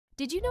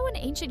Did you know an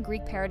ancient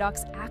Greek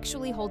paradox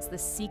actually holds the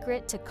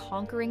secret to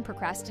conquering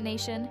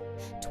procrastination?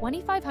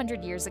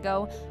 2,500 years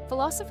ago,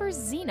 philosopher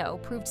Zeno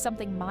proved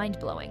something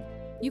mind-blowing.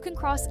 You can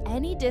cross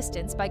any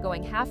distance by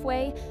going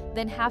halfway,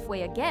 then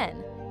halfway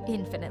again,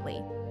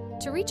 infinitely.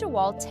 To reach a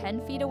wall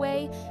 10 feet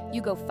away, you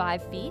go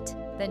 5 feet,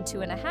 then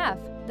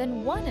 2.5,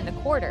 then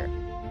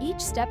 1.25. Each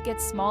step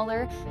gets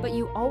smaller, but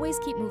you always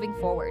keep moving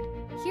forward.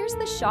 Here's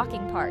the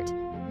shocking part.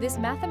 This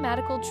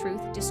mathematical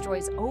truth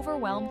destroys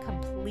overwhelm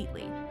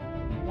completely.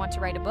 Want to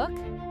write a book?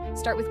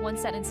 Start with 1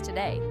 sentence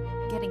today.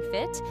 Getting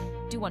fit?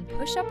 Do 1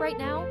 push-up right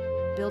now?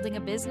 Building a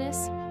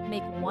business?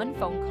 Make 1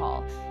 phone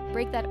call.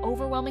 Break that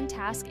overwhelming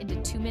task into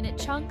 2-minute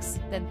chunks,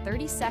 then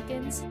 30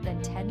 seconds,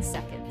 then 10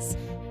 seconds.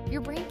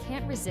 Your brain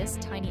can't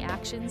resist tiny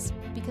actions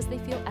because they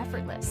feel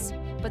effortless,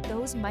 but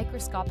those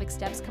microscopic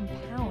steps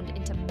compound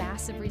into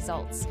massive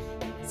results.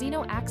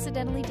 Zeno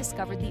accidentally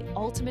discovered the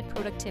ultimate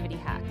productivity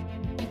hack.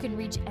 You can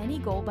reach any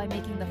goal by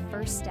making the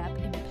first step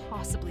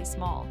impossibly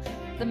small.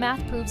 The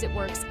math proves it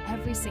works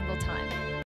every single time.